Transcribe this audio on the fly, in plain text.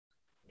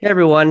Hey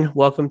everyone,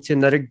 welcome to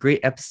another great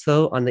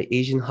episode on the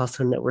Asian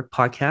Hustle Network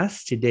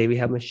podcast. Today we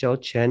have Michelle,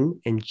 Chen,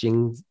 and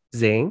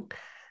Zhang.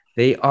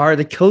 They are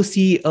the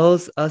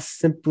co-CEOs of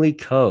Simply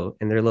Co,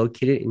 and they're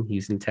located in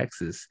Houston,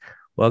 Texas.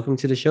 Welcome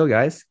to the show,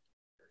 guys.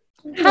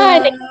 Hi,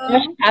 thank you so much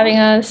Hello. for having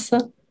us.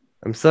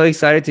 I'm so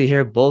excited to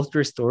hear both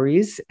your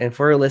stories. And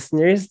for our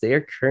listeners, they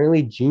are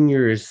currently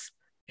juniors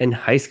in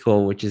high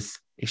school, which is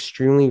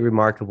extremely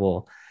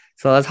remarkable.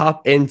 So let's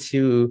hop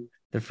into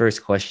the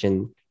first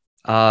question.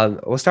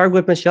 We'll start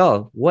with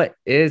Michelle. What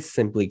is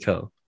Simply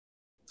Co?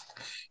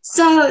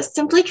 So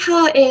Simply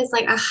Co is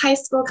like a high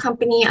school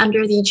company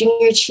under the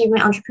Junior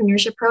Achievement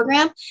Entrepreneurship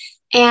Program.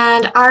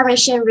 And our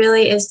mission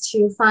really is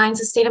to find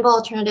sustainable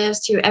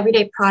alternatives to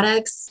everyday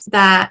products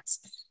that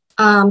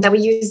we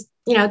use,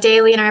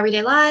 daily in our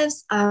everyday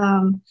lives.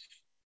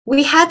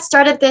 We had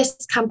started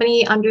this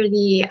company under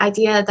the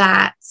idea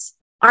that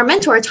our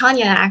mentor,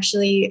 Tanya,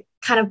 actually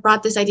kind of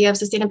brought this idea of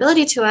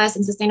sustainability to us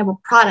and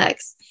sustainable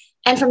products.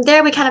 And from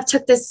there, we kind of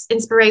took this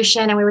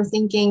inspiration and we were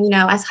thinking,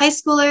 as high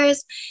schoolers,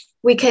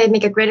 we could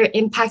make a greater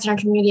impact in our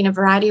community in a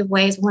variety of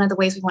ways. One of the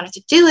ways we wanted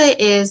to do it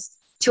is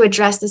to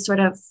address this sort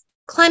of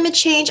climate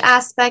change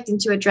aspect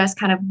and to address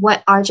kind of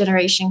what our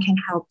generation can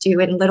help do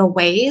in little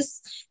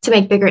ways to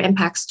make bigger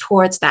impacts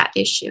towards that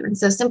issue. And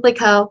so Simply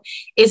Co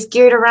is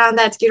geared around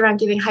that. It's geared around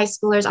giving high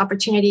schoolers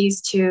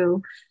opportunities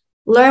to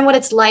learn what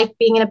it's like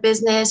being in a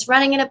business,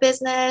 running in a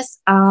business.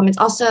 It's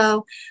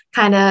also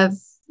kind of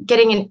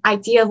getting an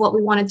idea of what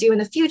we want to do in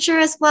the future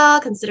as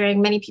well,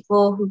 considering many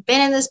people who've been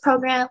in this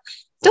program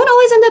don't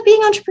always end up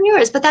being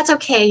entrepreneurs, but that's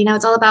okay.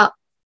 It's all about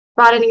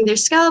broadening their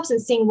scopes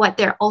and seeing what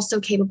they're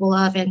also capable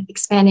of and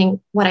expanding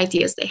what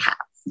ideas they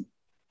have.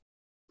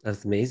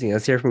 That's amazing.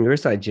 Let's hear from your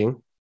side, Jing.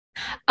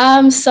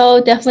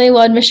 So definitely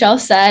what Michelle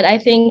said. I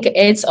think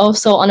it's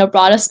also on a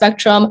broader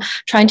spectrum,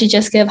 trying to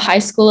just give high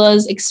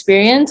schoolers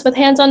experience with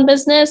hands-on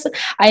business.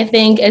 I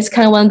think it's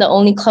kind of one of the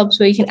only clubs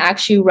where you can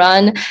actually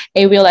run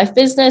a real life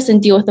business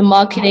and deal with the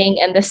marketing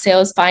and the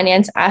sales,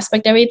 finance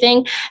aspect,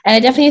 everything. And I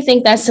definitely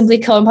think that Simply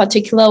Co in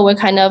particular, we're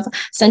kind of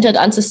centered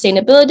on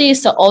sustainability.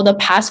 So all the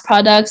past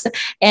products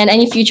and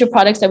any future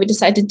products that we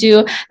decide to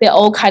do, they're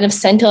all kind of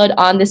centered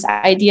on this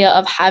idea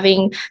of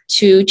having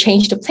to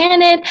change the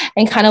planet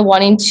and kind of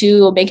wanting to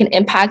make an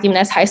impact even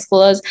as high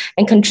schoolers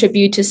and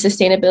contribute to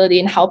sustainability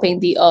and helping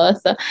the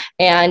earth.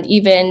 And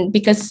even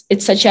because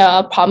it's such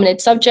a prominent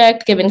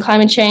subject given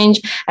climate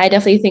change, I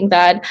definitely think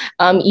that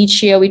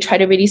each year we try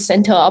to really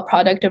center our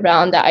product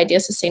around the idea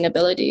of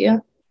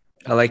sustainability.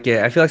 I like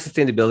it. I feel like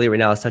sustainability right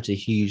now is such a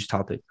huge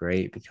topic,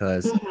 right?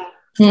 Because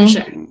For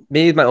sure.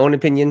 maybe it's my own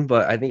opinion,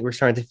 but I think we're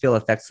starting to feel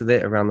effects of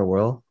it around the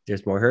world.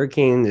 There's more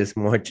hurricanes, there's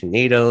more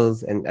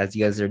tornadoes, and as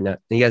you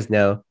guys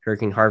know,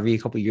 Hurricane Harvey a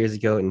couple of years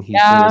ago in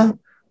Houston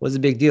was a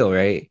big deal,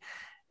 right?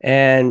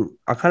 And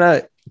I'm kind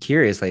of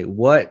curious, like,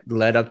 what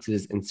led up to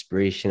this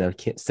inspiration of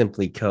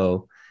Simply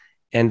Co?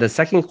 And the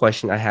second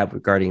question I have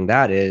regarding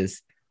that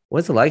is,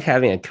 what's it like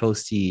having a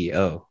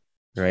co-CEO,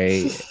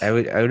 right? I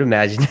would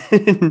imagine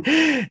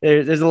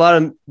there's a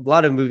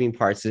lot of moving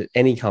parts at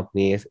any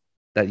company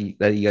that you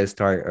guys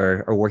start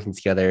or are working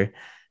together.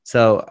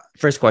 So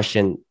first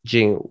question,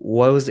 Jing,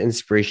 what was the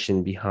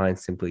inspiration behind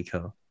Simply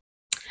Co?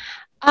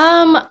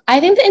 I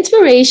think the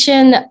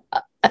inspiration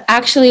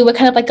actually we're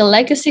kind of like a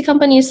legacy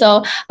company.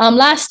 So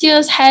last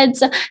year's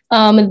heads,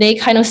 they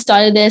kind of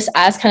started this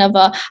as kind of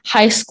a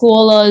high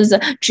schooler's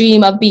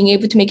dream of being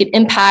able to make an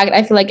impact.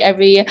 I feel like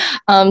every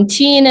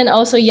teen and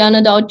also young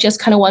adult just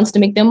kind of wants to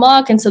make their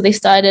mark. And so they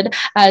started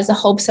as the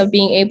hopes of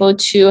being able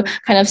to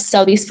kind of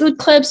sell these food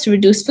clips to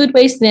reduce food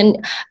waste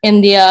in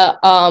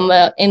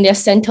their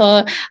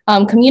center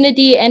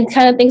community and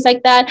kind of things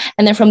like that.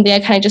 And then from there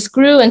kind of just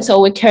grew. And so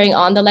we're carrying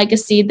on the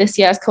legacy this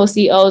year as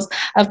co-CEOs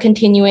of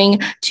continuing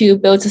to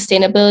build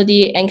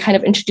sustainability and kind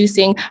of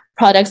introducing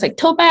products like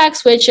tote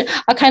bags, which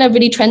are kind of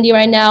really trendy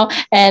right now.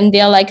 And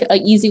they're like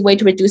an easy way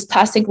to reduce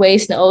plastic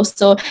waste and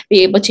also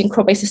be able to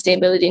incorporate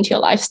sustainability into your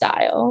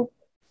lifestyle.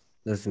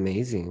 That's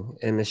amazing.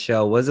 And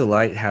Michelle, what's it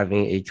like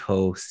having a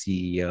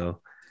co-CEO?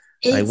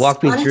 Like, It's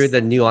walk me through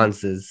the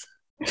nuances.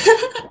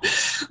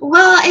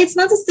 Well, it's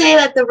not to say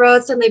that the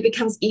road suddenly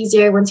becomes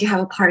easier once you have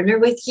a partner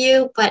with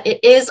you, but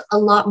it is a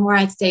lot more,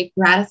 I'd say,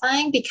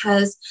 gratifying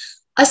because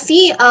a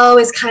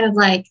CEO is kind of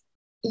like,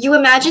 you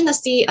imagine the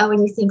CEO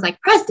and you think like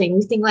president,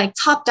 you think like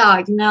top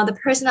dog, the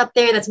person up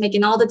there that's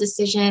making all the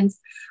decisions.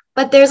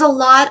 But there's a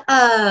lot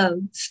of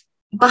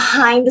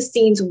behind the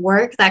scenes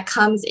work that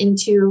comes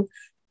into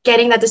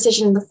getting that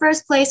decision in the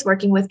first place,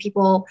 working with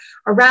people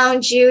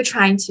around you,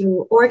 trying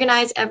to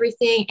organize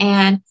everything.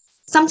 And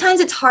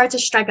sometimes it's hard to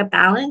strike a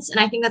balance. And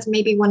I think that's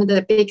maybe one of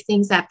the big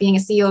things that being a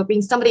CEO,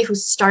 being somebody who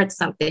starts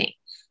something,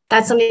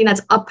 that's something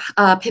that's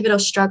a pivotal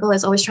struggle,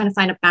 is always trying to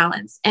find a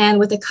balance. And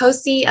with a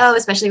co-CEO,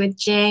 especially with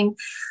Jing,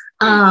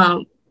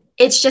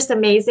 it's just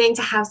amazing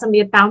to have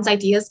somebody to bounce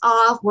ideas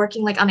off,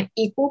 working like on an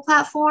equal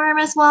platform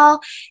as well,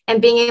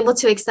 and being able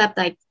to accept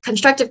like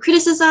constructive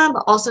criticism,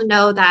 but also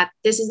know that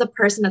this is the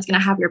person that's going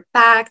to have your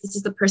back. This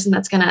is the person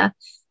that's going to,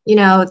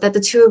 that the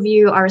two of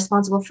you are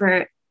responsible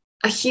for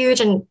a huge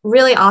and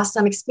really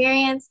awesome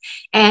experience,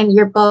 and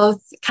you're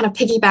both kind of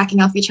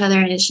piggybacking off each other,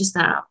 and it's just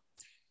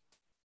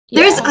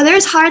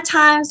there's hard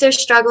times, there's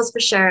struggles for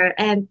sure,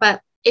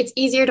 but it's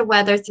easier to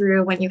weather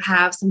through when you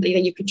have somebody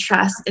that you can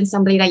trust and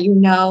somebody that you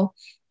know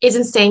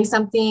isn't saying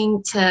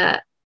something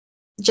to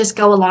just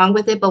go along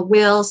with it, but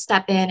will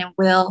step in and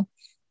will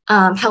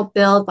help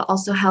build, but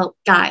also help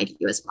guide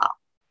you as well.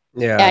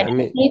 Yeah, I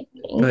mean,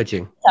 go ahead,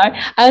 Jing. Sorry,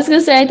 I was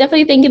gonna say, I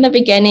definitely think in the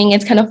beginning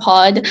it's kind of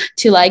hard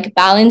to like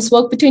balance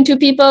work between two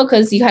people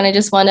because you kind of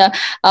just want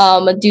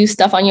to do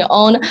stuff on your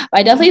own. But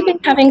I definitely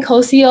think having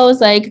co-CEO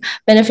is like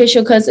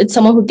beneficial because it's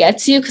someone who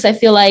gets you, because I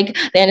feel like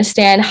they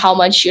understand how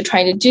much you're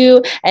trying to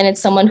do, and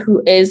it's someone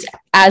who is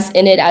as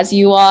in it as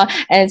you are,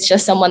 and it's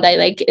just someone that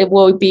like it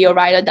will be your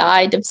ride or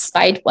die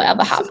despite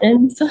whatever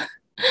happens.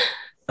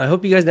 I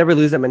hope you guys never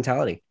lose that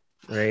mentality,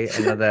 right?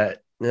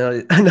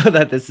 I know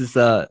that this is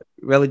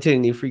relatively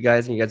new for you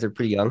guys, and you guys are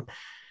pretty young,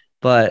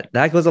 but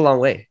that goes a long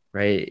way,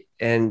 right?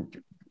 And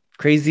the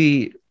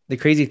crazy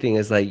thing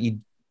is like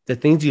the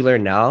things you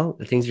learn now,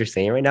 the things you're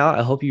saying right now,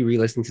 I hope you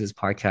re-listen to this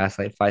podcast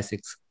like 5,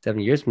 6,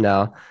 7 years from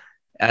now,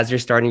 as you're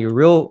starting your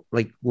real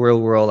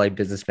world like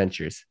business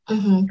ventures,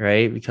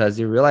 right? Because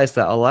you realize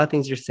that a lot of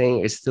things you're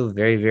saying is still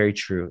very, very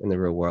true in the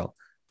real world.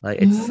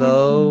 Like it's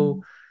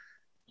so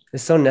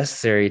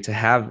necessary to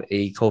have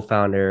a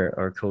co-founder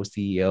or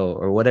co-CEO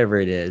or whatever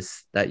it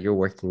is that you're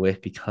working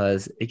with,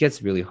 because it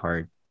gets really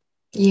hard.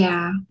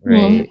 Yeah.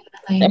 Right.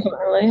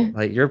 Definitely.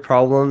 Like your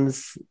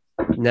problems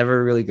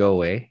never really go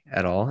away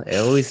at all. It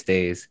always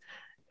stays.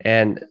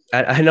 And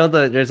I know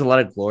that there's a lot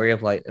of glory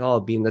of like, oh,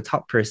 being the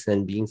top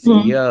person, being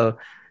CEO.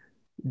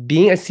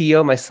 Being a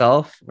CEO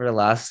myself for the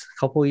last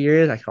couple of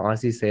years, I can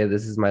honestly say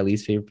this is my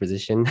least favorite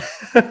position.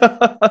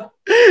 so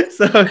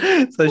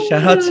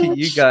shout out to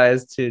you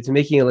guys to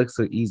making it look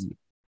so easy,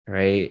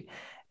 right?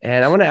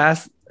 And I want to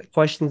ask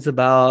questions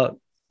about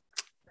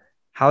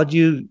how do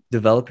you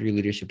develop your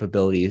leadership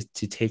abilities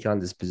to take on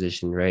this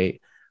position,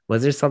 right?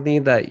 Was there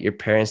something that your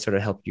parents sort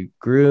of helped you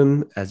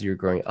groom as you were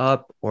growing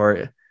up,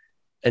 or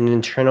an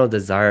internal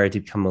desire to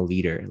become a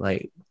leader?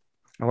 Like,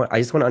 I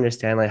just want to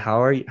understand, like,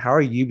 how are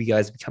you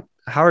guys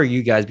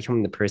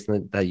becoming the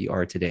person that you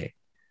are today?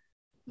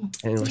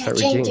 And we'll start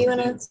with Jing, Jing. do you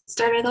want to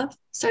start us off?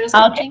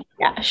 Okay,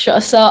 yeah, sure.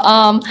 So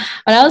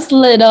when I was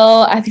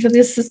little, I think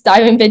this is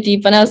diving a bit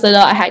deep. When I was little,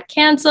 I had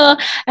cancer,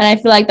 and I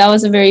feel like that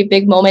was a very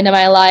big moment in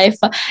my life.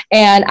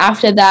 And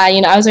after that,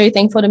 I was very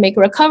thankful to make a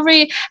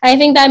recovery. And I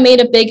think that made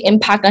a big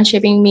impact on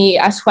shaping me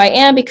as who I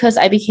am, because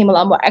I became a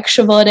lot more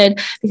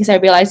extroverted, because I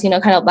realized,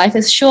 kind of life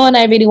is short and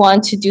I really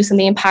want to do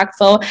something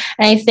impactful.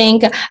 And I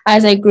think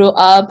as I grew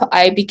up,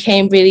 I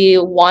became really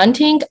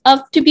wanting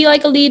to be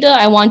like a leader.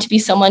 I want to be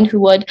someone who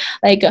would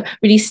like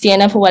really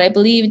stand up for what I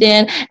believed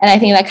in. And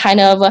I think that kind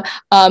of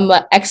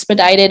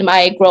expedited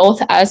my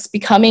growth as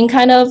becoming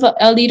kind of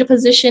a leader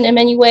position in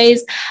many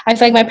ways. I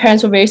feel like my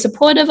parents were very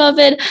supportive of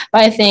it,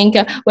 but I think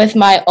with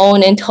my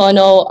own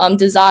internal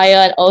desire,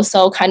 and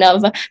also kind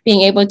of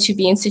being able to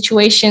be in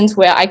situations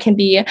where I can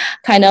be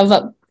kind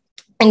of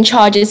in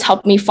charge, has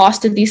helped me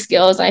foster these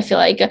skills. And I feel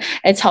like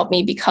it's helped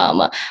me become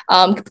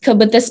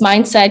with this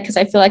mindset, because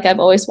I feel like I've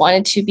always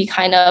wanted to be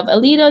kind of a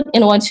leader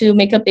and want to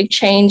make a big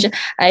change.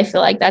 I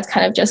feel like that's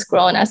kind of just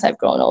grown as I've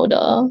grown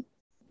older.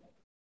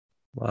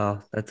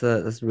 Wow, that's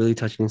a really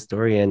touching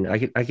story, and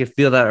I could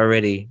feel that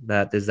already,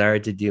 that desire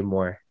to do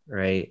more,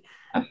 right?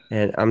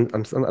 And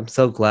I'm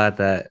so glad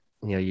that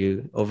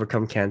you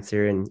overcome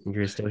cancer and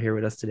you're still here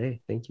with us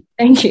today. Thank you.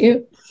 Thank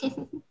you.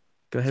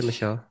 Go ahead,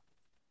 Michelle.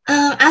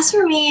 As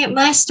for me,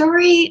 my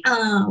story,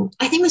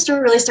 I think my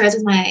story really starts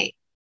with my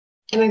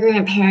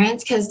immigrant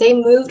parents, because they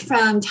moved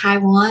from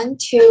Taiwan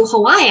to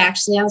Hawaii.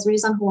 Actually, I was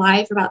raised on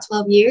Hawaii for about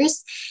 12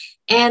 years.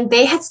 And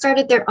they had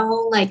started their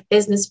own like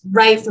business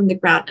right from the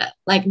ground up,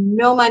 like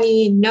no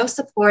money, no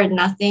support,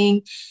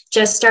 nothing,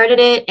 just started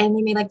it. And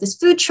they made like this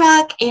food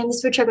truck, and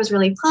this food truck was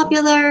really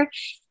popular.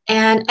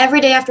 And every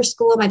day after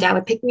school, my dad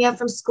would pick me up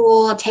from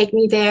school, take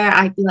me there.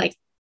 I'd be like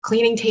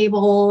cleaning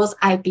tables.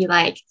 I'd be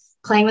like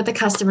playing with the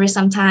customers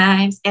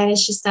sometimes. And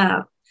it's just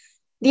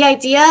the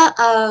idea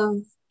of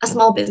a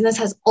small business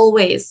has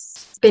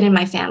always been in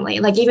my family.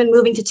 Like even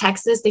moving to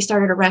Texas, they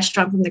started a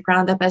restaurant from the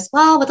ground up as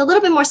well, with a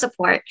little bit more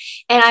support.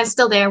 And I'm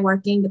still there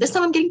working, but this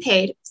time I'm getting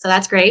paid, so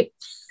that's great.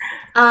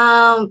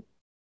 And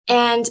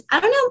I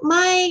don't know,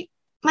 my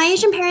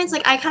Asian parents,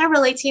 like I kind of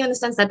relate to you in the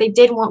sense that they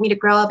did want me to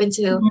grow up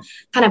into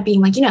kind of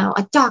being like,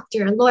 a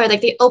doctor, a lawyer.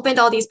 Like they opened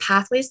all these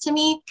pathways to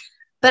me,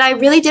 but I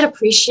really did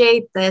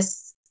appreciate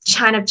this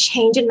kind of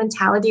change in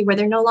mentality where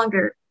they're no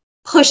longer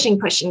pushing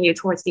you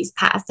towards these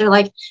paths. They're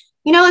like,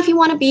 if you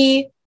want to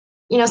be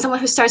someone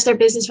who starts their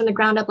business from the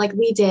ground up like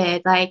we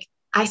did, like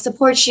I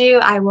support you,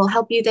 I will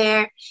help you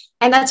there.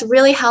 And that's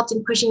really helped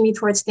in pushing me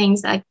towards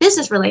things like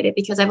business related,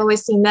 because I've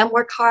always seen them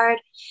work hard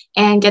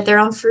and get their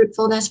own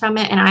fruitfulness from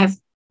it. And I've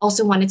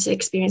also wanted to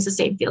experience the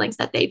same feelings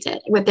that they did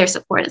with their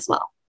support as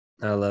well.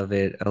 I love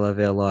it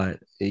a lot.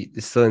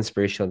 It's so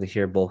inspirational to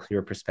hear both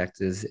your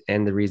perspectives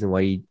and the reason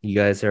why you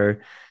guys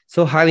are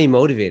so highly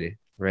motivated,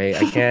 right?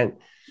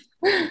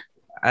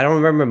 I don't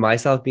remember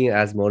myself being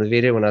as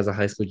motivated when I was a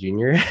high school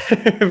junior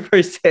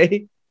per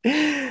se,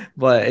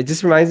 but it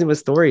just reminds me of a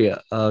story.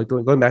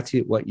 Going back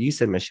to what you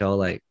said, Michelle.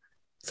 Like,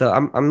 so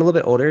I'm a little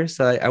bit older,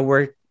 so I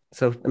worked.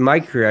 So in my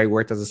career, I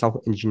worked as a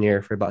software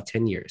engineer for about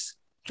 10 years.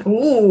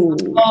 Ooh.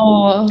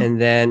 Oh.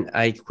 And then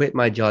I quit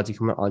my job to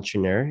become an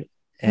entrepreneur.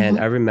 And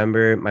I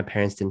remember my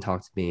parents didn't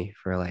talk to me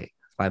for like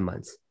 5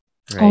 months.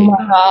 Right. Oh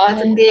my God.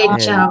 That's a big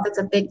jump. That's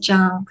a big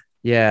jump.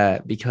 Yeah,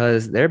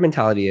 because their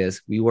mentality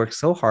is we work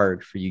so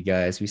hard for you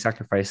guys. We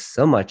sacrifice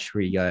so much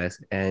for you guys,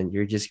 and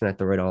you're just going to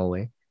throw it all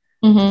away.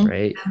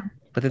 Right.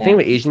 But the thing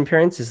with Asian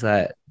parents is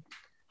that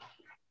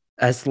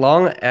as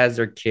long as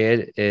their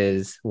kid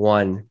is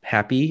one,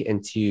 happy,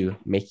 and two,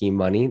 making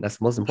money, that's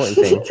the most important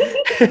thing.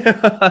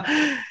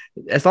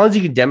 As long as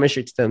you can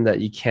demonstrate to them that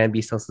you can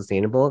be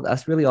self-sustainable,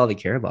 that's really all they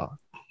care about,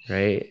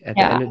 right? At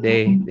the end of the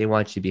day, they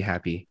want you to be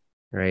happy,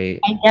 right?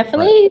 I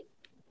definitely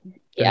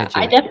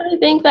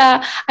think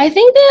that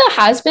there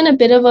has been a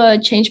bit of a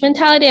change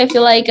mentality. I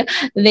feel like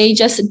they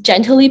just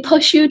gently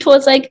push you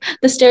towards like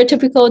the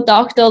stereotypical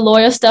doctor,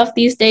 lawyer stuff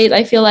these days.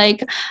 I feel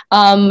like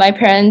my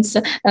parents,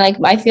 and like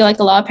I feel like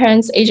a lot of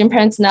parents, Asian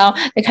parents now,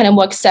 they're kind of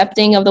more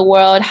accepting of the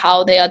world,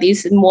 how they are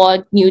these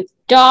more new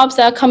jobs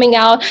that are coming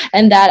out,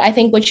 and that I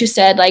think what you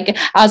said, like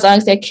as long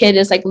as their kid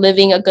is like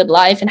living a good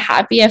life and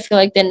happy, I feel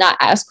like they're not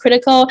as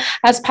critical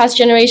as past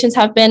generations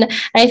have been. And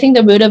I think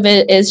the root of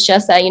it is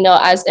just that, you know,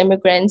 as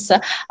immigrants,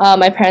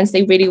 my parents,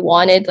 they really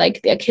wanted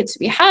like their kids to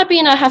be happy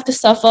and not have to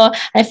suffer.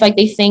 I feel like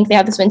they think they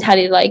have this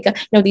mentality like, you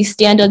know, these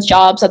standard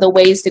jobs are the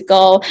ways to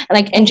go, and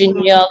like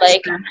engineer,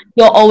 like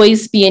you'll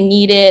always be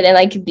needed, and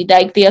like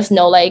there's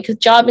no like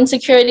job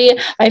insecurity.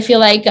 I feel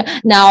like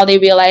now they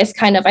realize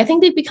kind of, I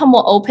think they've become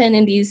more open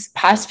in these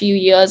past few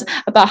years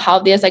about how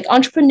there's like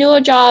entrepreneur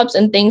jobs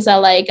and things that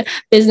like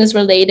business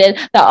related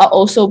that are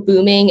also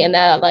booming, and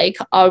that like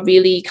are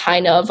really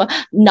kind of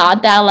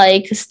not that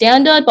like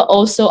standard, but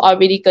also are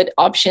really good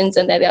options,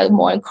 and that they're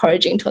more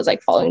encouraging towards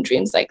like following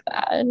dreams like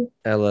that.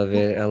 I love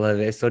it.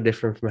 It's so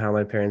different from how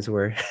my parents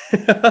were.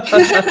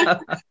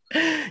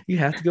 You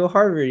have to go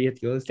Harvard, you have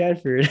to go to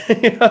Stanford. To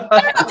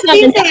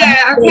be fair,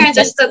 our parents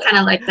are still kind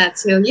of like that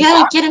too.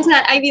 Yeah, get into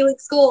that Ivy League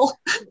school.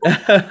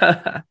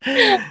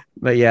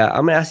 But yeah,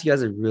 I'm gonna ask you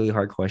guys a really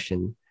hard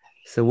question.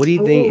 So what do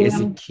you think is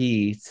the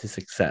key to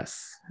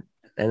success?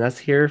 And let's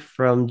hear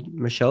from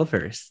Michelle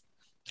first.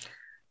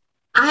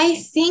 I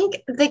think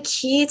the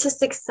key to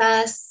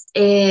success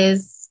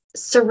is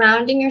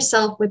surrounding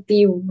yourself with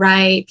the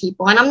right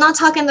people. And I'm not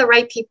talking the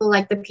right people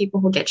like the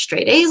people who get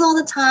straight A's all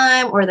the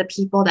time, or the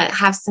people that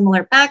have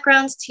similar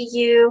backgrounds to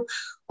you,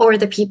 or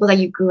the people that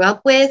you grew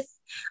up with.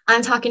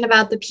 I'm talking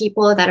about the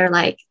people that are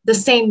like the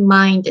same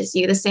mind as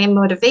you, the same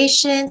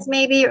motivations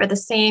maybe, or the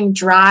same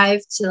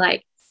drive to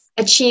like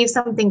achieve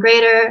something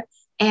greater.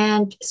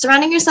 And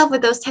surrounding yourself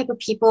with those type of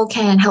people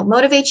can help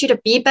motivate you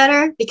to be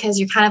better, because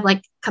you're kind of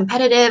like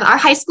competitive. Our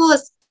high school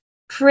is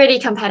pretty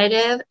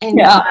competitive in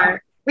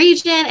our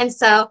region. And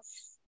so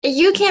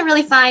you can't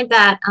really find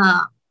that,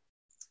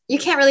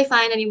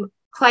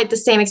 quite the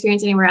same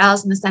experience anywhere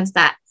else, in the sense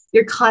that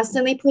you're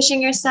constantly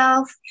pushing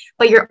yourself,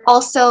 but you're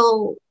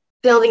also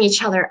building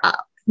each other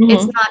up.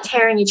 It's not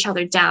tearing each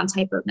other down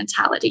type of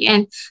mentality.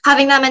 And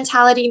having that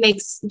mentality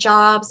makes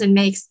jobs and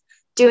makes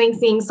doing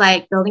things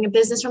like building a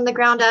business from the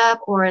ground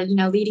up, or, you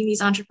know, leading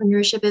these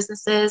entrepreneurship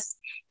businesses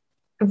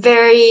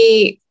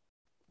very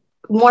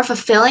more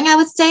fulfilling, I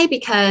would say,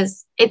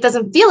 because it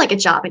doesn't feel like a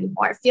job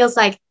anymore. It feels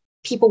like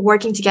people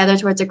working together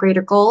towards a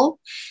greater goal.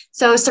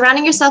 So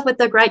surrounding yourself with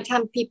the right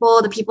kind of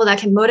people, the people that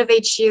can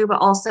motivate you,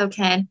 but also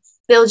can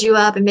build you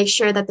up and make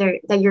sure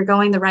that you're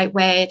going the right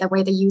way, the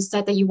way that you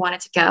said that you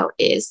wanted to go,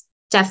 is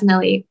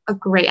definitely a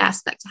great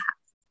aspect to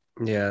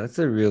have. Yeah, that's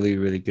a really,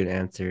 really good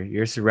answer.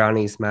 Your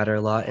surroundings matter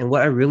a lot. And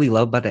what I really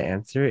love about the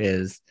answer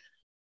is,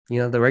 you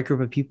know, the right group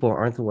of people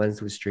aren't the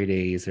ones with straight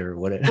A's or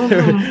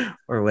whatever,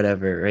 or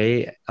whatever,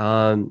 right?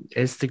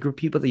 It's the group of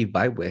people that you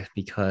vibe with,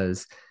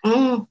 because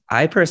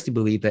I personally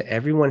believe that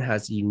everyone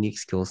has a unique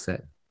skill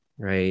set,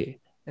 right?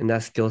 And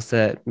that skill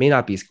set may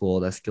not be school.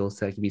 That skill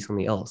set could be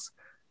something else.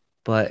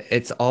 But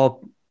it's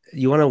all,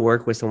 you want to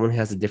work with someone who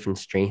has a different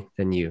strength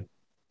than you.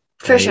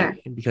 For sure.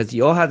 Because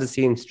you all have the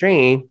same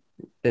strength,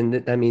 then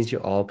that means you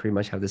all pretty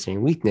much have the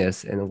same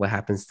weakness. And what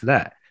happens to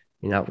that?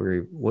 You're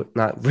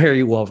not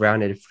very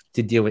well-rounded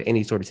to deal with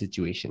any sort of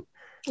situation.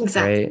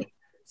 Exactly. Right?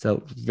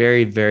 So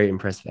very, very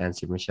impressive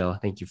answer, Michelle.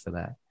 Thank you for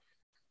that.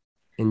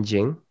 And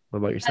Jing, what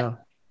about yourself?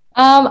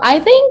 I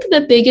think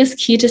the biggest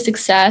key to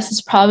success is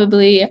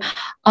probably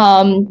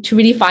to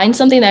really find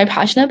something that you're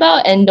passionate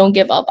about and don't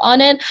give up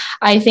on it.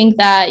 I think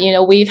that, you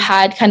know, we've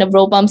had kind of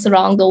road bumps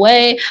along the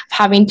way,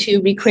 having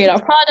to recreate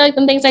our product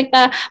and things like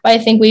that. But I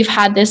think we've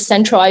had this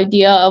central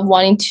idea of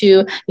wanting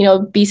to, you know,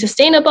 be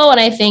sustainable. And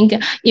I think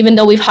even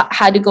though we've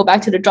had to go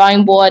back to the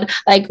drawing board,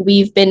 like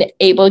we've been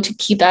able to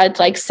keep that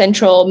like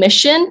central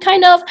mission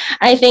kind of.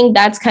 I think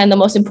that's kind of the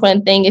most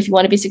important thing. If you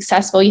want to be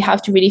successful, you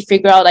have to really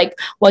figure out like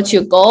what's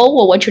your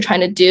goal or what you're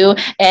trying to do.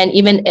 And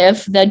even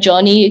if the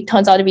journey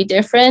turns out to be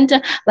different,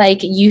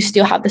 like you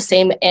still have the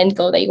same end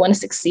goal that you want to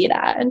succeed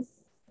at.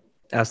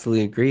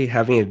 Absolutely agree.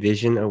 Having a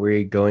vision of where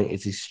you're going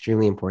is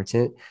extremely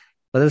important.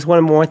 But there's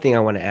one more thing I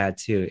want to add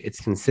too.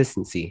 It's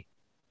consistency,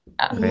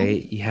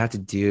 right? You have to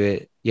do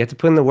it. You have to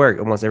put in the work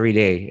almost every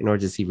day in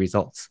order to see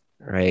results,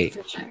 right?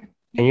 For sure.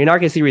 And you're not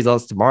going to see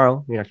results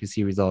tomorrow. You're not going to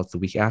see results the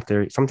week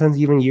after, sometimes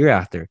even a year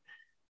after.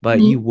 But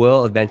you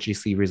will eventually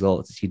see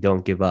results if you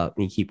don't give up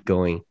and you keep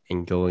going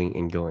and going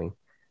and going,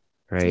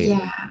 right?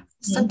 Yeah.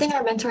 Something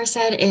our mentor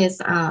said is,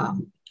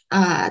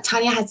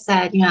 Tanya had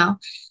said, you know,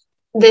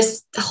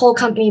 this whole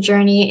company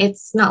journey,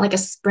 it's not like a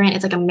sprint,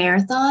 it's like a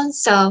marathon.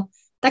 So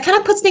that kind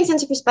of puts things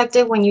into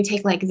perspective when you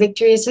take like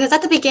victories. Because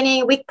at the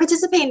beginning, we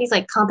participate in these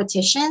like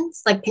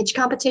competitions, like pitch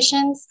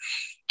competitions.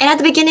 And at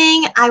the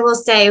beginning, I will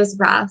say it was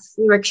rough.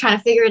 We were trying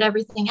to figure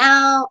everything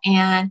out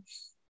and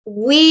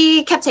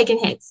we kept taking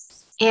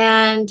hits.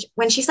 And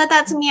when she said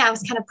that to me, I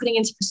was kind of putting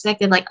into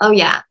perspective, like, oh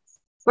yeah,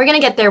 we're going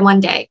to get there one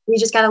day. We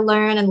just got to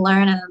learn and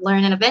learn and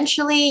learn. And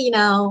eventually, you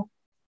know,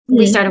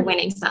 we started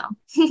winning. So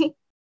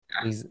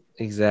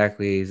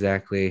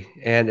exactly.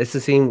 And it's the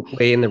same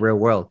way in the real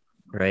world,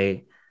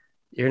 right?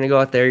 You're going to go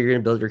out there, you're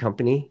going to build your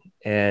company,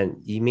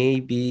 and you may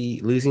be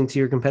losing to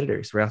your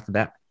competitors right off the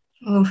bat.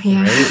 Oh,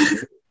 yeah.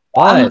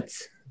 Right?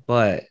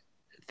 But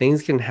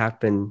things can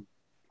happen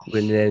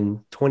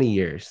within 20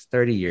 years,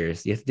 30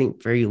 years. You have to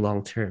think very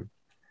long term,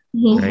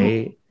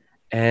 right?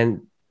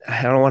 And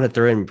I don't want to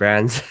throw in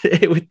brands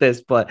with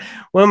this, but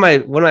one of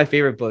my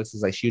favorite books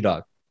is like Shoe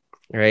Dog,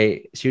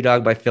 right? Shoe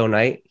Dog by Phil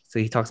Knight. So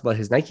he talks about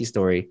his Nike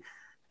story.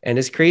 And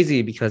it's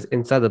crazy because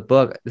inside the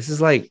book, this is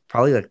like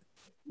probably like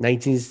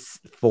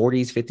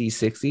 1940s, 50s,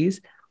 60s.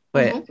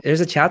 But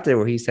there's a chapter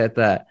where he said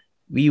that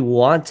we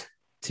want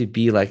to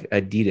be like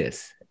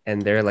Adidas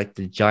and they're like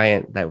the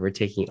giant that we're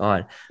taking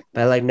on.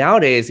 But like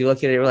nowadays, you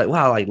look at it, we're like,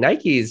 wow, like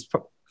Nike is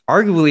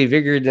arguably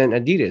bigger than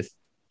Adidas,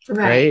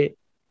 right?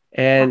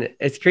 And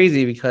it's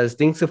crazy because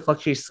things will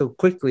fluctuate so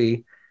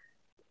quickly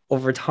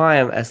over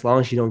time as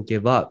long as you don't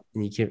give up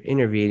and you keep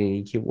innovating and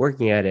you keep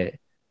working at it.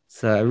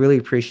 So I really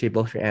appreciate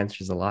both your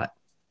answers a lot.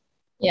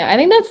 Yeah, I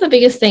think that's the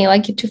biggest thing,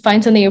 like to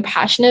find something you're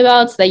passionate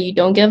about so that you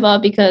don't give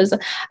up, because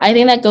I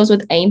think that goes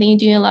with anything you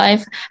do in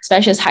life,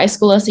 especially as high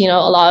schoolers. You know,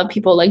 a lot of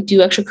people like do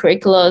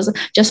extracurriculars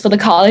just for the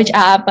college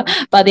app,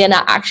 but they're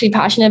not actually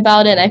passionate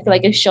about it. And I feel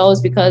like it shows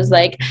because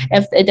like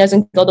if it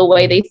doesn't go the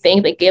way they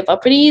think, they give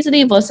up pretty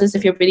easily, versus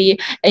if you're really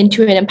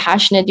into it and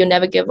passionate, you'll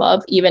never give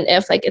up, even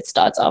if like it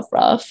starts off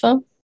rough.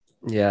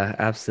 Yeah,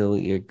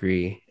 absolutely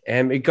agree.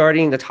 And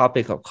regarding the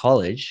topic of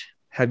college,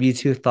 have you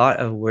two thought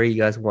of where you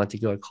guys want to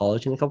go to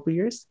college in a couple of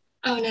years?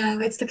 Oh no,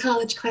 it's the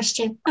college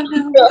question. Oh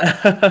no.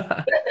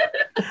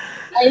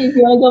 Do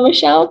you want to go,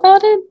 Michelle, about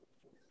it?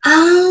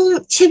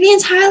 To be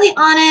entirely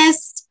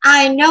honest,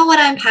 I know what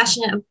I'm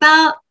passionate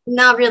about.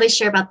 Not really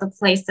sure about the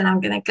place that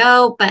I'm gonna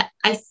go, but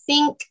I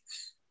think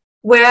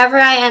wherever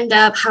I end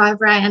up,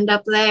 however I end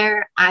up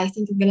there, I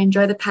think I'm gonna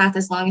enjoy the path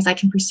as long as I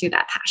can pursue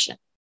that passion.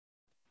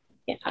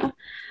 Yeah.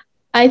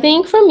 I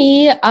think for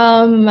me,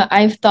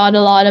 I've thought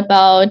a lot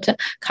about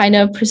kind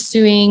of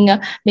pursuing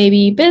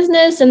maybe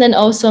business and then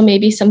also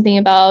maybe something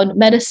about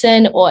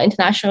medicine or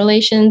international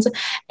relations.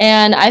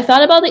 And I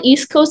thought about the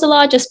East Coast a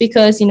lot just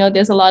because, you know,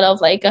 there's a lot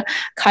of like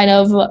kind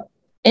of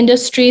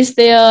industries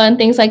there and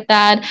things like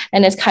that.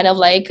 And it's kind of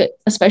like,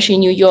 especially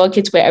in New York,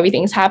 it's where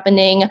everything's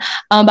happening.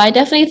 But I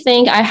definitely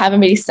think I haven't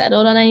really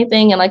settled on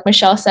anything. And like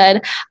Michelle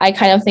said, I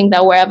kind of think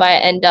that wherever I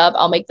end up,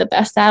 I'll make the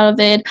best out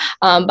of it.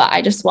 But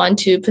I just want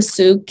to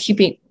pursue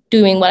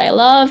doing what I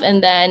love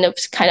and then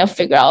kind of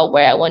figure out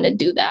where I want to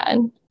do that.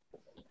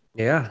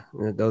 Yeah,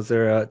 those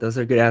are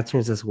good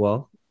answers as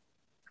well.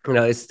 You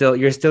know,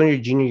 you're still in your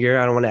junior year.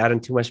 I don't want to add in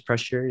too much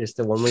pressure. You're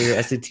still one more year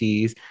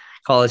SATs,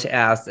 college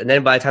apps, and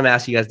then by the time I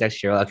ask you guys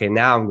next year, okay,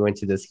 now I'm going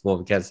to this school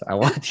because I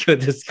want to go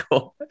to this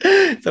school.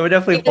 So we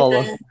definitely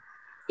follow.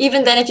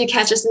 Even then, if you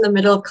catch us in the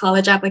middle of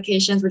college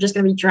applications, we're just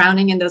going to be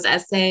drowning in those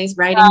essays,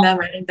 writing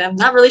them.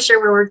 Not really sure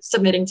where we're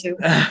submitting to.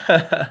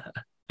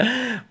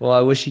 Well,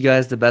 I wish you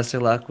guys the best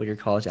of luck with your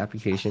college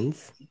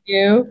applications. Thank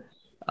you.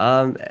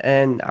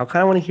 And I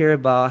kind of want to hear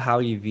about how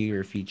you view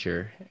your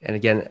future. And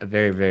again, a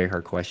very, very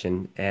hard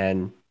question.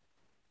 And,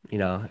 you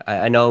know,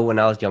 I know when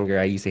I was younger,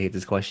 I used to hate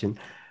this question.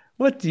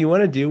 What do you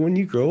want to do when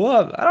you grow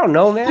up? I don't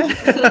know, man.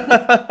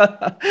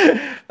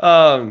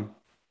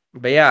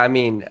 But yeah, I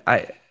mean,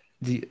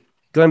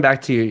 going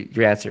back to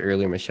your answer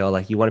earlier, Michelle,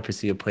 like you want to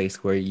pursue a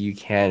place where you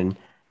can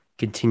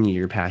continue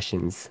your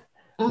passions.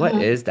 What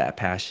is that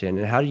passion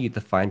and how do you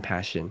define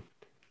passion?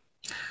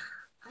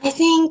 I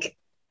think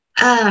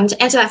to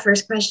answer that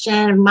first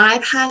question, my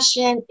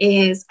passion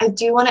is I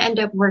do want to end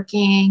up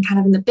working kind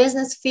of in the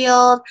business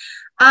field.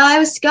 I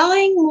was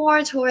going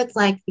more towards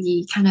like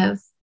the kind of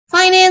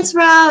finance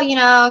route, you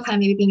know, kind of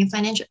maybe being a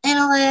financial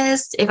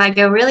analyst. If I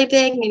go really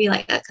big, maybe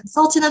like a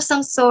consultant of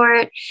some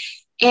sort.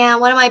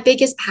 And one of my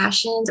biggest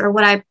passions, or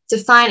what I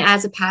define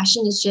as a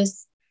passion, is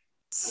just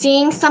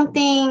seeing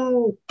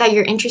something that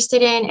you're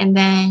interested in and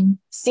then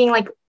seeing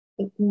like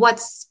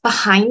what's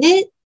behind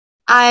it.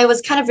 I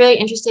was kind of really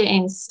interested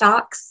in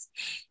stocks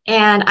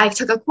and I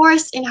took a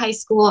course in high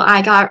school.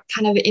 I got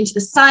kind of into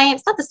the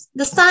science, not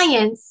the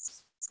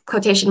science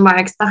quotation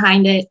marks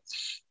behind it.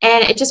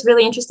 And it just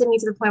really interested me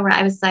to the point where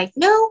I was like,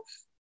 no,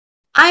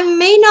 I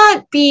may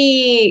not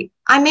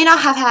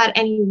have had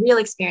any real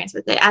experience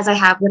with it as I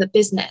have with a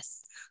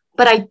business,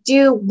 but I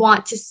do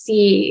want to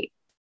see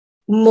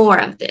more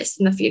of this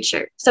in the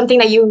future. Something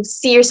that you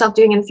see yourself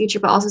doing in the future,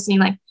 but also seeing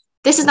like,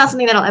 this is not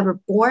something that'll ever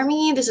bore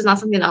me. This is not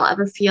something that I'll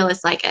ever feel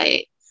is like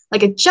a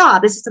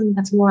job. This is something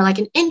that's more like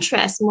an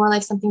interest, more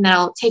like something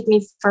that'll take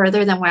me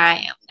further than where I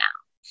am now.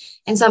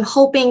 And so I'm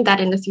hoping that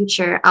in the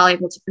future, I'll be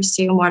able to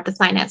pursue more of the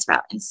finance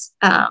route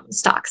and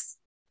stocks.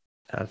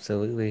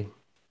 Absolutely.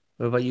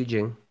 What about you,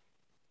 Jing?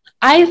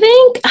 I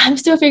think I'm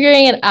still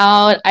figuring it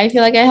out. I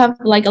feel like I have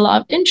like a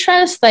lot of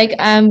interest. Like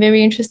I'm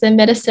very interested in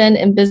medicine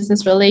and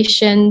business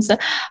relations,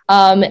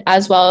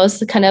 as well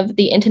as kind of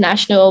the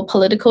international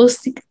political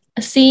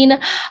scene.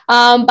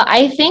 But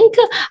I think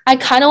I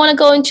kind of want to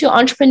go into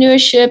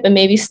entrepreneurship and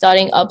maybe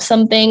starting up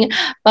something,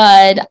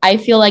 but I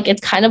feel like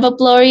it's kind of a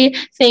blurry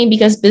thing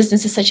because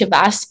business is such a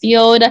vast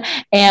field.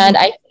 And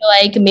I feel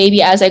like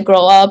maybe as I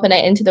grow up and I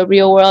enter the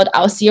real world,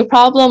 I'll see a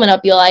problem and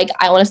I'll be like,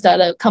 I want to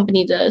start a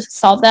company to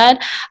solve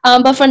that.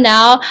 But for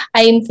now,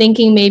 I'm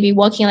thinking maybe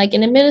working like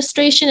in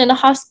administration in a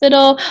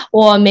hospital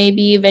or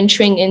maybe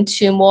venturing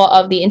into more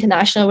of the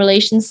international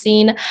relations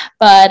scene.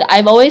 But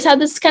I've always had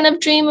this kind of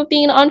dream of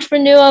being an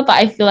entrepreneur, but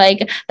I feel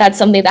like that's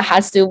something that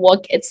has to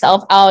work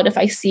itself out if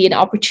I see an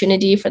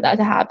opportunity for that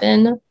to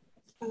happen.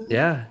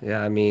 Yeah.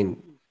 I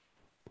mean,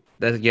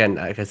 that's again,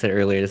 like I said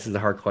earlier, this is a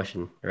hard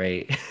question,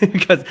 right?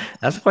 Because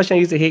that's a question I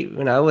used to hate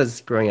when I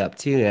was growing up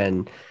too.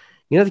 And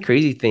the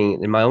crazy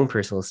thing, in my own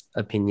personal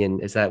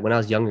opinion, is that when I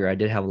was younger, I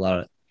did have a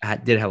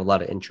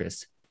lot of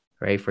interest,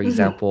 right? For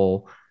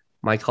example,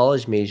 my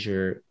college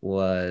major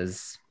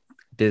was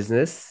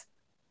business,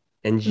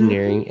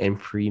 engineering, and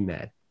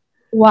pre-med.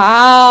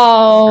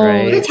 Wow.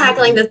 Right? You're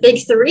tackling the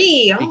big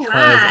three. Because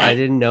I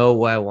didn't know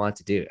what I want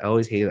to do. I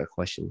always hated that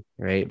question,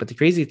 right? But the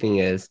crazy thing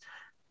is,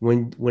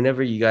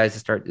 whenever you guys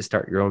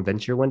start your own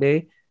venture one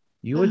day,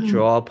 you would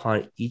draw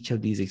upon each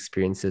of these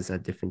experiences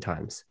at different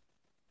times,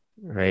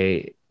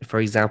 right? For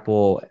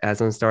example,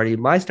 as I'm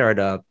starting my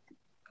startup,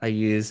 I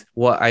use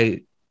what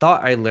I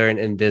thought I learned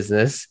in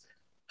business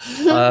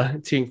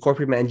to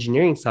incorporate my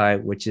engineering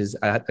side, which is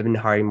I've been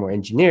hiring more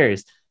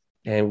engineers.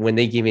 And when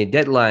they give me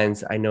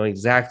deadlines, I know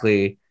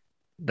exactly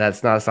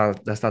that's not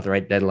the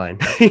right deadline,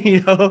 and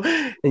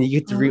you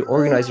get to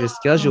reorganize your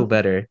schedule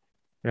better,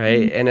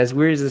 right? And as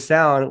weird as it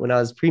sounds, when I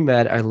was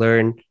pre-med, I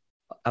learned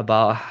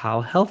about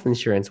how health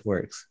insurance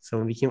works. So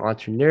when I became an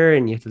entrepreneur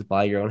and you have to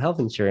buy your own health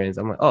insurance,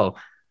 I'm like, oh,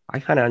 I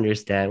kind of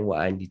understand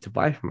what I need to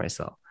buy for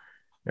myself,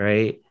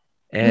 right?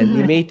 And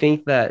you may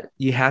think that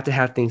you have to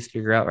have things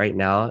figured out right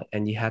now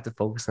and you have to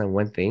focus on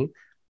one thing.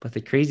 But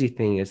the crazy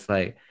thing is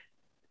like,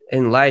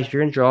 in life,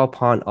 you're going to draw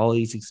upon all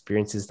these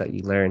experiences that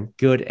you learn,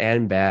 good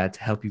and bad,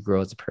 to help you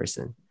grow as a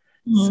person.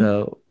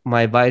 So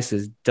my advice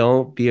is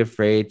don't be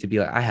afraid to be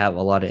like, I have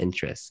a lot of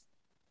interests,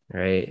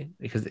 right?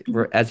 Because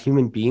we're, as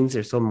human beings,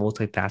 they're so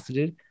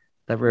multifaceted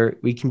that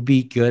we can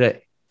be good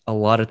at a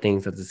lot of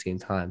things at the same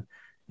time.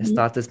 It's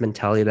not this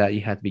mentality that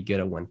you have to be good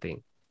at one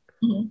thing.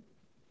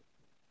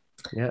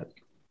 Yeah.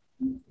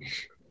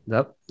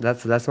 Yep.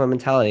 That's my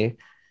mentality.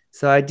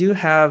 So I do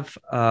have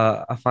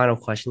a final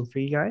question for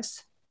you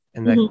guys.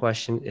 And that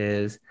question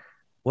is,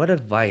 what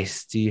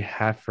advice do you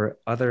have for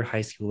other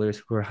high schoolers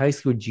who are high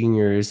school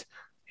juniors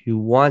who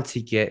want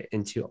to get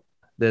into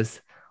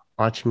this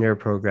entrepreneur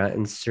program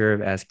and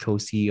serve as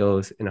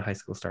co-CEOs in a high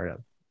school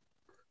startup?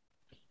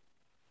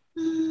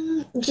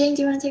 Jing,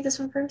 do you want to take this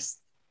one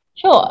first?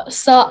 Sure.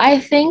 So I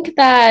think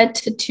that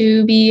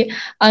to be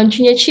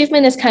junior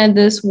achievement is kind of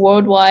this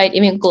worldwide,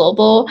 even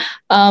global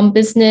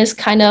business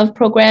kind of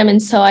program.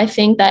 And so I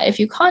think that if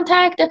you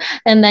contact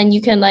and then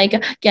you can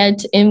like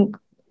get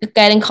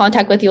in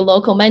contact with your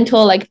local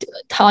mentor, like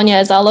Tanya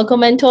is our local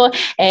mentor,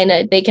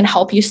 and they can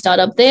help you start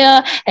up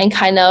there and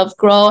kind of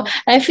grow.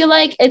 And I feel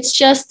like it's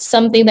just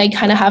something that you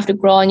kind of have to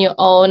grow on your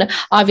own.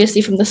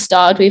 Obviously, from the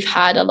start, we've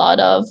had a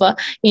lot of,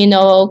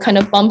 kind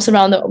of bumps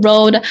around the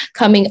road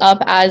coming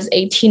up as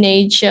a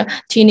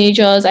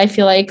teenagers. I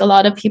feel like a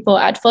lot of people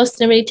at first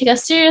didn't really take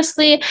us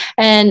seriously.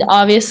 And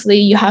obviously,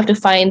 you have to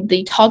find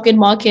the target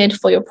market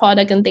for your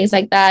product and things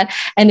like that.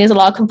 And there's a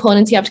lot of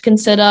components you have to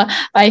consider.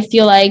 But I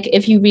feel like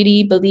if you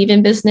really believe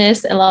in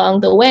business along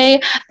the way,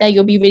 that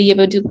you'll be really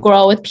able to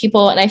grow with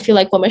people. And I feel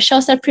like what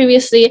Michelle said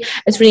previously,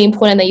 it's really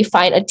important that you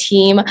find a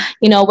team.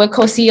 We're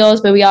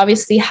co-CEOs, but we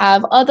obviously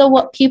have other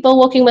people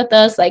working with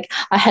us, like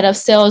a head of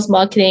sales,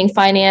 marketing,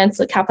 finance,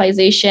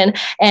 capitalization,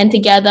 and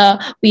together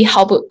we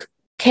help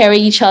carry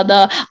each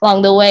other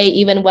along the way,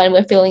 even when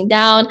we're feeling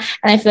down.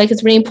 And I feel like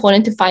it's really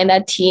important to find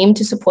that team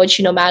to support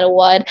you no matter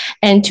what,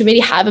 and to really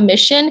have a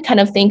mission,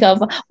 kind of think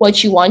of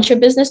what you want your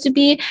business to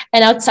be.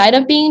 And outside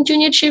of being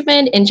junior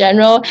achievement in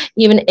general,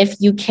 even if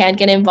you can't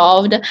get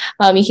involved,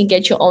 you can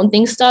get your own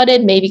thing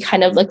started, maybe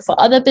kind of look for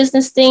other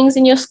business things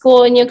in your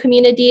school, in your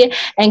community,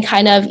 and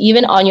kind of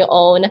even on your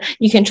own,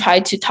 you can try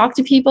to talk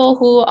to people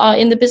who are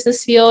in the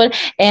business field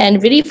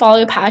and really follow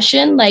your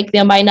passion. Like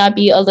there might not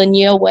be a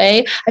linear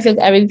way. I feel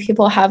like every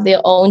people have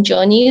their own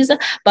journeys.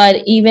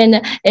 But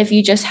even if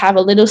you just have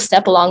a little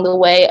step along the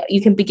way,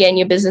 you can begin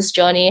your business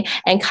journey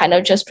and kind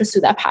of just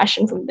pursue that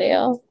passion from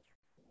there.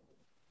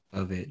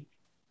 Love it.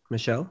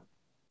 Michelle?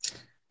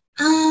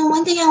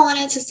 One thing I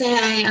wanted to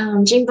say,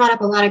 Jing brought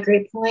up a lot of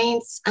great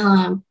points.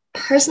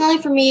 Personally,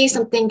 for me,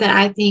 something that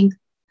I think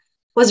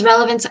was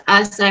relevant to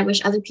us that I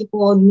wish other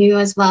people knew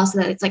as well, so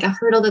that it's like a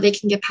hurdle that they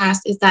can get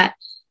past, is that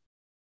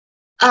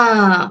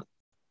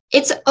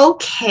it's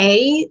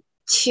okay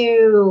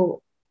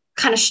to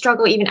kind of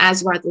struggle even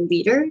as you are the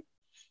leader.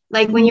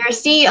 Like when you're a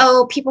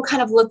CEO, people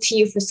kind of look to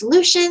you for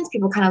solutions.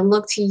 People kind of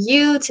look to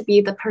you to be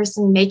the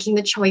person making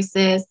the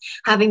choices,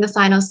 having the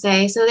final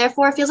say. So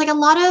therefore, it feels like a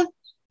lot of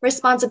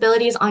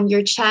responsibilities on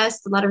your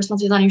chest, a lot of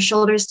responsibilities on your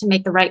shoulders to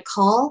make the right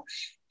call.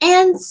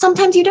 And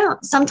sometimes you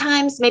don't.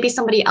 Sometimes maybe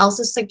somebody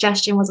else's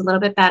suggestion was a little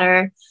bit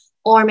better,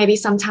 or maybe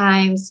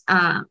sometimes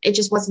it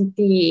just wasn't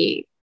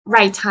the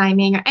right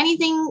timing or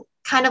anything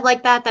kind of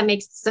like that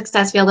makes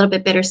success feel a little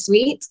bit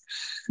bittersweet.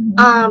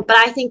 But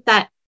I think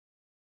that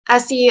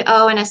as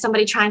CEO and as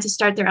somebody trying to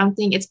start their own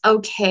thing, it's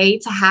okay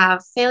to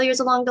have failures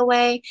along the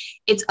way.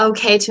 It's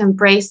okay to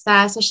embrace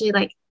that, especially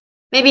like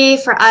maybe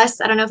for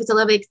us, I don't know if it's a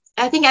little bit,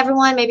 I think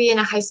everyone maybe in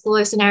a high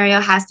schooler scenario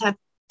has to have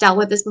dealt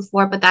with this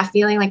before, but that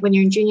feeling like when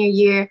you're in junior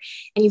year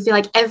and you feel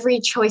like every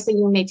choice that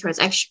you make towards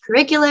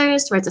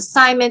extracurriculars, towards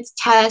assignments,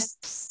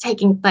 tests,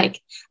 taking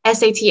like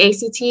SAT,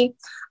 ACT,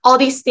 all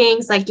these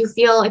things, like you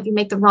feel if you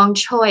make the wrong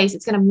choice,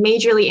 it's going to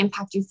majorly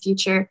impact your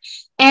future.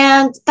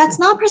 And that's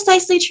not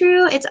precisely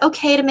true. It's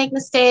okay to make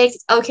mistakes.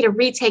 It's okay to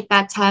retake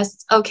that test.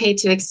 It's okay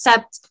to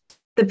accept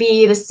the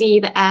B, the C,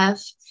 the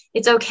F.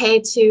 It's okay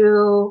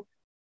to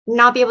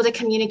not be able to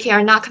communicate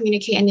or not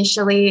communicate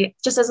initially.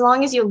 Just as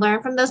long as you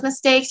learn from those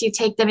mistakes, you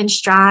take them in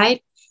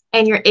stride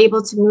and you're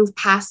able to move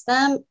past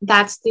them.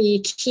 That's the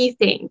key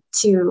thing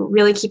to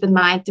really keep in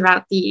mind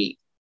throughout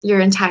your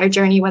entire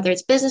journey, whether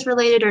it's business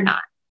related or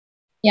not.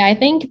 Yeah, I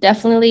think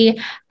definitely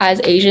as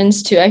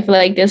Asians too, I feel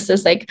like this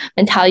like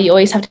mentality, you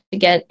always have to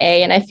get an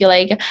A. And I feel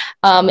like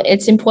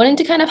it's important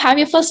to kind of have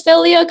your first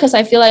failure, because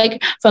I feel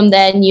like from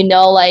then, you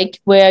know, like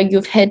where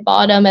you've hit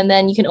bottom and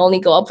then you can only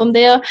go up from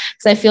there.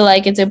 Because I feel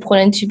like it's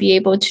important to be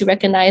able to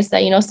recognize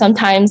that, you know,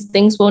 sometimes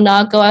things will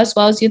not go as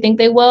well as you think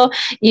they will,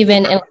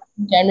 even in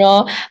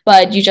general,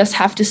 but you just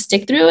have to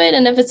stick through it.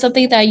 And if it's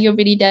something that you're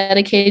really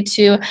dedicated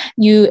to,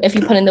 if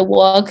you put in the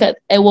work,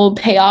 it will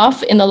pay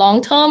off in the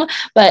long term.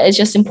 But it's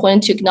just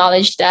important to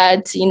acknowledge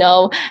that, you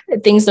know,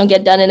 things don't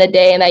get done in a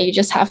day and that you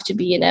just have to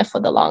be in it for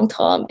the long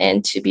term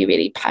and to be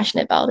really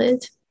passionate about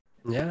it.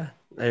 Yeah,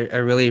 I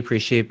really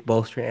appreciate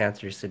both your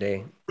answers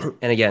today.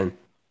 And again,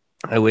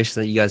 I wish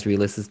that you guys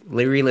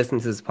re-listen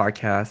to this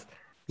podcast,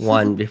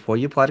 one, before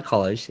you apply to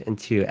college, and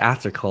two,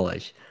 after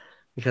college.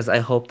 Because I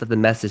hope that the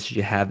message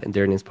you have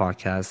during this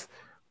podcast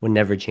will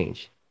never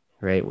change,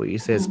 right? What you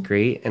say is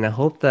great. And I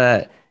hope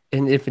that,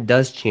 and if it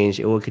does change,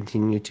 it will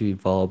continue to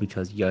evolve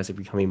because you guys are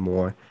becoming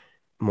more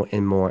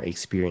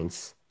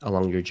experienced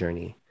along your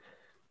journey.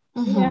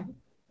 Yeah.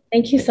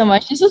 Thank you so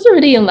much. This was a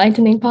really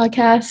enlightening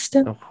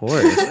podcast. Of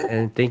course.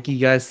 And thank you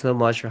guys so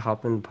much for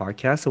hopping on the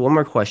podcast. So one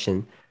more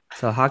question.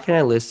 So how can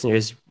our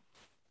listeners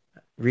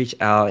reach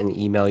out and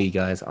email you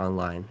guys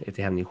online if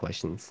they have any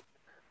questions?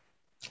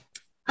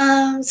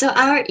 So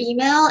our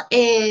email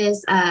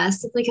is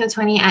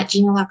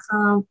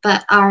simplyco20@gmail.com,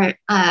 but our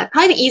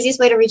probably the easiest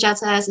way to reach out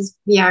to us is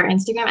via our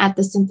Instagram at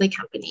the Simply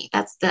Company.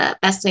 That's the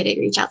best way to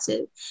reach out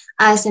to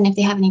us, and if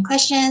they have any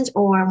questions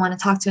or want to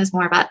talk to us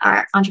more about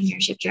our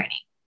entrepreneurship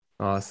journey.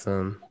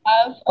 Awesome. We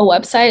have a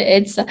website.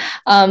 It's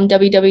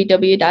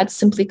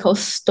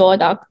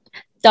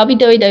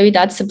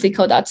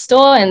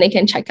www.simplyco.store, and they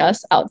can check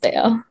us out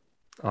there.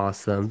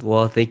 Awesome.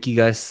 Well, thank you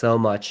guys so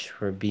much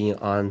for being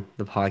on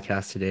the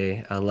podcast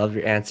today. I love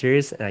your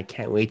answers, and I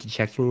can't wait to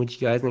check in with you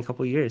guys in a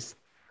couple of years.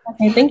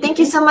 Okay, thank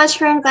you so much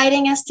for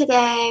inviting us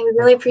today. We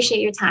really appreciate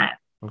your time.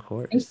 Of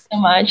course. Thanks so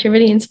much. You're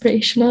really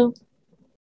inspirational.